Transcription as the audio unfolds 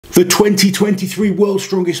The 2023 World's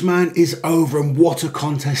Strongest Man is over, and what a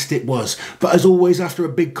contest it was. But as always, after a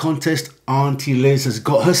big contest, Auntie Liz has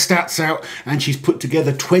got her stats out and she's put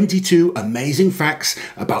together 22 amazing facts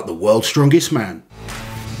about the World's Strongest Man.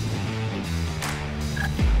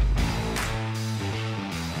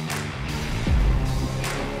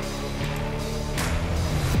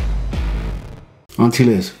 Auntie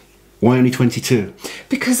Liz, why only 22?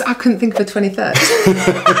 Because I couldn't think of a 23rd.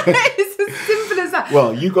 It's as simple as that.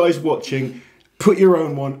 Well, you guys watching, put your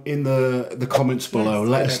own one in the comments below.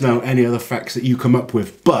 Let us know any other facts that you come up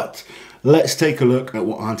with. But let's take a look at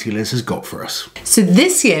what Auntie Liz has got for us. So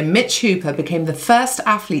this year, Mitch Hooper became the first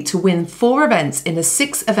athlete to win 4 events in a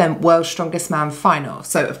 6-event World's Strongest Man final.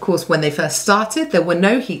 So of course, when they first started, there were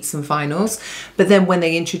no heats and finals. But then when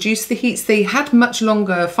they introduced the heats, they had much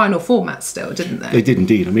longer final formats still, didn't they? They did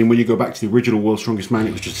indeed. I mean, when you go back to the original World's Strongest Man,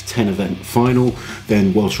 it was just a 10-event final.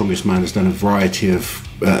 Then World's Strongest Man has done a variety of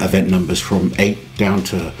event numbers from 8 down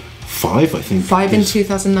to 5, I think. 5 in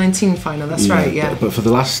 2019 final, that's right, yeah. But for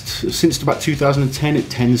the since about 2010, it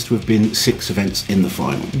tends to have been 6 events in the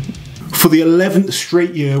final. For the 11th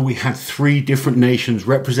straight year, we had 3 different nations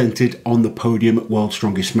represented on the podium at World's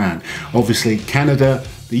Strongest Man. Obviously, Canada,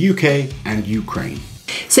 the UK, and Ukraine.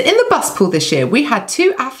 So in the bus pool this year, we had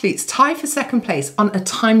 2 athletes tie for second place on a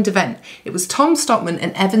timed event. It was Tom Stockman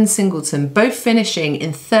and Evan Singleton, both finishing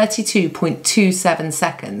in 32.27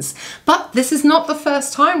 seconds. But this is not the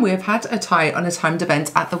first time we have had a tie on a timed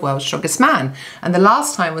event at the World's Strongest Man. And the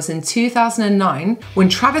last time was in 2009 when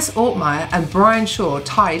Travis Ortmeyer and Brian Shaw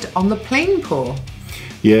tied on the plane pool.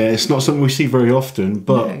 Yeah, it's not something we see very often,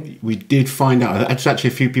 but we did find out. There's actually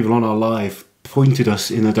a few people on our live pointed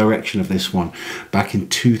us in the direction of this one. Back in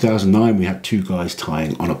 2009, we had 2 guys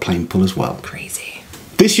tying on a plane pull as well. Crazy.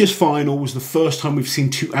 This year's final was the first time we've seen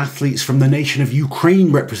 2 athletes from the nation of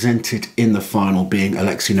Ukraine represented in the final, being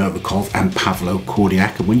Alexei Novikov and Pavlo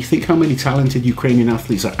Kordiak. And when you think how many talented Ukrainian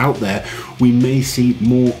athletes are out there, we may see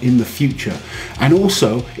more in the future. And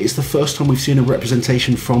also, it's the first time we've seen a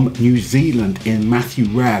representation from New Zealand in Matthew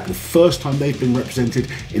Ragg, the first time they've been represented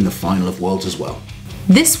in the final of Worlds as well.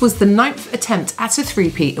 This was the 9th attempt at a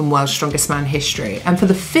three-peat in World's Strongest Man history, and for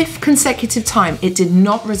the 5th consecutive time, it did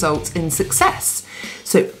not result in success.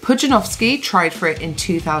 So Pudzianowski tried for it in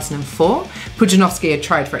 2004, Pudzianowski had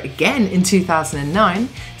tried for it again in 2009,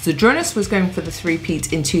 Zydrunas was going for the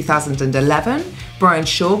three-peat in 2011, Brian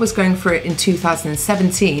Shaw was going for it in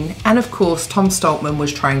 2017, and of course Tom Stockman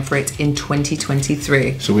was trying for it in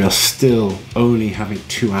 2023. So we are still only having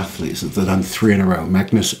 2 athletes that have done 3 in a row,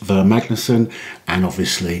 Magnus Ver Magnusson and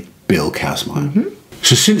obviously Bill Kazmaier.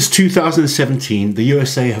 So since 2017, the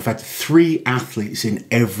USA have had 3 athletes in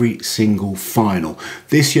every single final.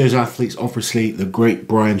 This year's athletes, obviously, the great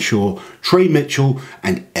Brian Shaw, Trey Mitchell,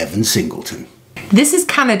 and Evan Singleton. This is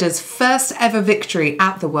Canada's first ever victory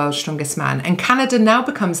at the World's Strongest Man, and Canada now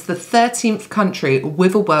becomes the 13th country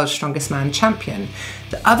with a World's Strongest Man champion.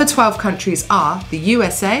 The other 12 countries are the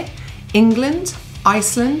USA, England,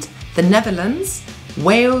 Iceland, the Netherlands,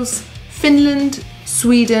 Wales, Finland,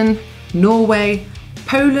 Sweden, Norway,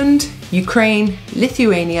 Poland, Ukraine,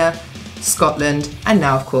 Lithuania, Scotland, and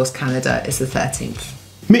now of course Canada is the 13th.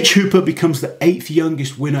 Mitch Hooper becomes the 8th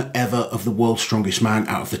youngest winner ever of the World's Strongest Man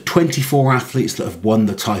out of the 24 athletes that have won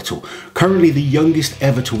the title. Currently the youngest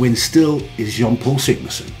ever to win still is Jean-Paul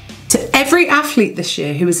Sigmarsson. So every athlete this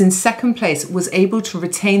year who was in second place was able to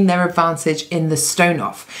retain their advantage in the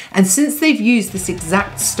stone-off. And since they've used this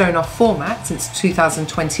exact stone-off format since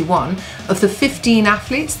 2021, of the 15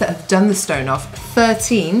 athletes that have done the stone-off,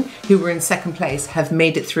 13 who were in second place have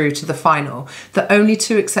made it through to the final. The only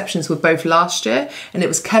 2 exceptions were both last year, and it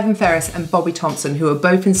was Kevin Ferris and Bobby Thompson, who were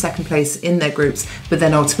both in second place in their groups, but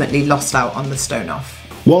then ultimately lost out on the stone-off.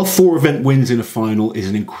 While 4 event wins in a final is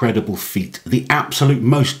an incredible feat, the absolute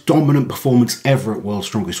most dominant performance ever at World's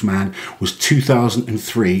Strongest Man was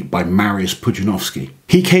 2003 by Mariusz Pudzianowski.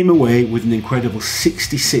 He came away with an incredible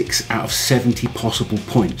 66 out of 70 possible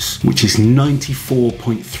points, which is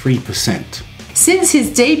 94.3%. Since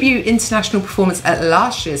his debut international performance at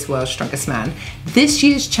last year's World's Strongest Man, this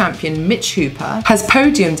year's champion Mitch Hooper has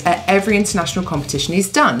podiumed at every international competition he's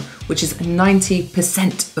done, which is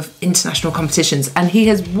 90% of international competitions, and he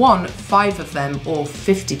has won 5 of them, or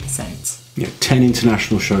 50%. Yeah, 10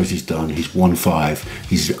 international shows he's done, he's won 5,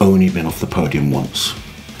 he's only been off the podium once.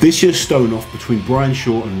 This year's stone-off between Brian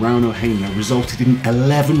Shaw and Rauno Heimler resulted in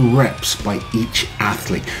 11 reps by each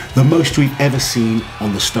athlete, the most we've ever seen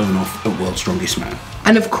on the stone-off at World's Strongest Man.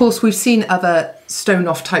 And of course, we've seen other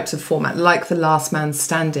stone-off types of format, like the Last Man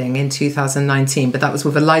Standing in 2019, but that was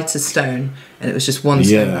with a lighter stone, and it was just one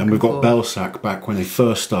stone. Yeah, and we've got Belsac back when they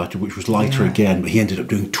first started, which was lighter again, but he ended up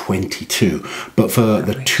doing 22. But for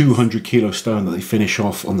the 200 kilo stone that they finish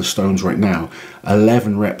off on the stones right now,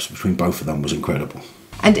 11 reps between both of them was incredible.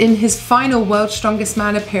 And in his final World's Strongest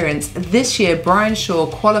Man appearance this year, Brian Shaw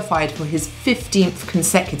qualified for his 15th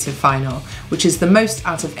consecutive final, which is the most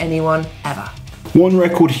out of anyone ever. One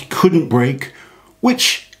record he couldn't break,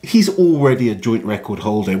 which he's already a joint record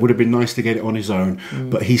holder. It would have been nice to get it on his own,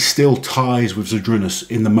 but he still ties with Zydrunas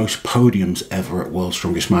in the most podiums ever at World's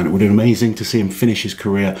Strongest Man. It would have been amazing to see him finish his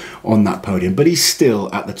career on that podium, but he's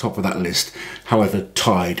still at the top of that list, however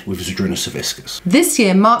tied with Zydrunas Savickas. This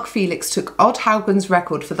year, Mark Felix took Odd Haugen's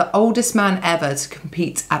record for the oldest man ever to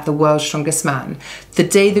compete at the World's Strongest Man. The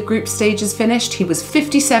day the group stages finished, he was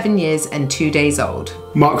 57 years and 2 days old.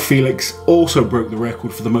 Mark Felix also broke the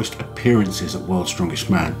record for the most appearances at World's Strongest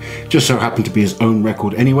Man. Just so happened to be his own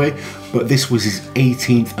record anyway, but this was his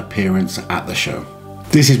 18th appearance at the show.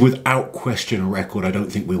 This is without question a record I don't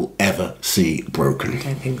think we will ever see broken. I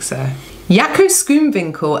don't think so. Jaco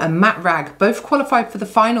Schoonwinkel and Matt Ragg both qualified for the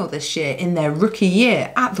final this year in their rookie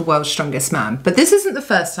year at the World's Strongest Man. But this isn't the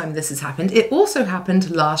first time this has happened. It also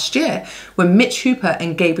happened last year when Mitch Hooper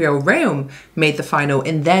and Gabriel Reum made the final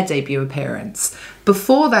in their debut appearance.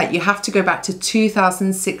 Before that, you have to go back to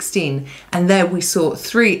 2016, and there we saw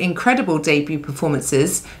 3 incredible debut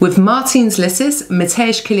performances with Martins Lissis,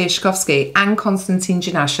 Mateusz Kiliashkowski and Konstantin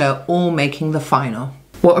Janasha all making the final.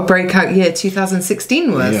 What a breakout year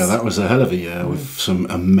 2016 was. Yeah, that was a hell of a year with some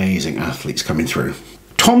amazing athletes coming through.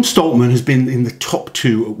 Tom Stoltman has been in the top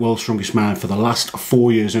 2 at World's Strongest Man for the last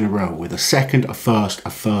 4 years in a row, with a second, a first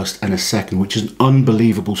and a second, which is an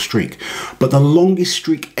unbelievable streak. But the longest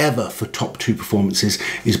streak ever for top 2 performances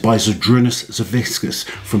is by Zydrunas Savickas.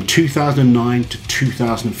 From 2009 to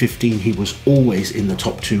 2015, he was always in the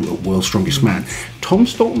top 2 at World's Strongest Man. Tom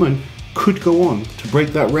Stoltman could go on to break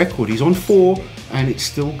that record. He's on 4 and it's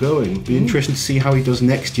still going. It'll be interesting to see how he does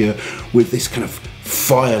next year with this kind of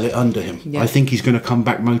fire lit under him. Yeah. I think he's going to come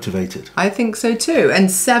back motivated. I think so too.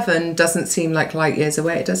 And 7 doesn't seem like light years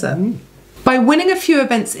away, does it? By winning a few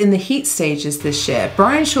events in the heat stages this year,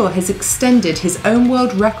 Brian Shaw has extended his own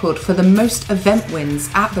world record for the most event wins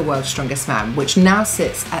at the World's Strongest Man, which now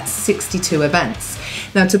sits at 62 events.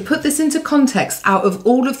 Now, to put this into context, out of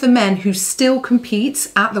all of the men who still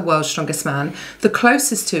compete at the World's Strongest Man, the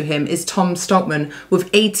closest to him is Tom Stoltman with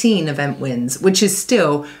 18 event wins, which is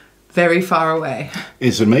still very far away.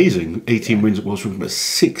 It's amazing. 18 wins at World's Strongest Man, but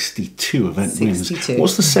 62 event wins.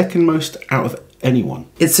 What's the second most out of anyone?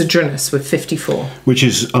 It's Zydrunas with 54. Which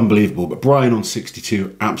is unbelievable. But Brian on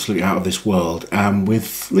 62, absolutely out of this world. And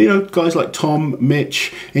with, you know, guys like Tom,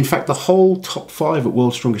 Mitch, in fact, the whole top 5 at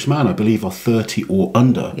World's Strongest Man, I believe, are 30 or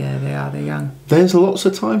under. Yeah, they are. They're young. There's lots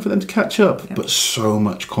of time for them to catch up, but so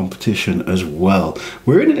much competition as well.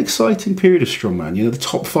 We're in an exciting period of strongman. You know, the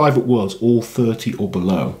top 5 at Worlds, all 30 or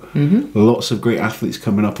below. Lots of great athletes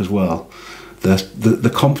coming up as well.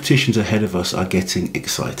 The competitions ahead of us are getting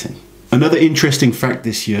exciting. Another interesting fact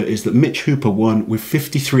this year is that Mitch Hooper won with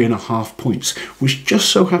 53.5 points, which just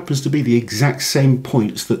so happens to be the exact same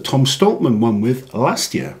points that Tom Stoltman won with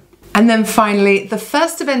last year. And then finally, the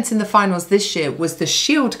first event in the finals this year was the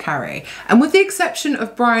shield carry. And with the exception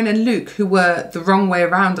of Brian and Luke, who were the wrong way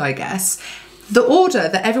around, I guess, the order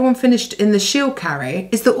that everyone finished in the shield carry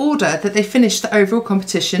is the order that they finished the overall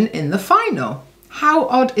competition in the final. How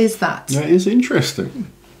odd is that? That is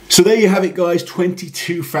interesting. So there you have it, guys.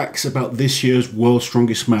 22 facts about this year's World's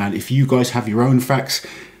Strongest Man. If you guys have your own facts,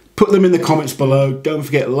 put them in the comments below. Don't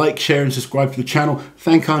forget, like, share and subscribe to the channel.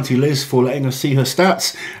 Thank Auntie Liz for letting us see her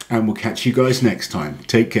stats, and we'll catch you guys next time.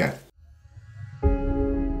 Take care.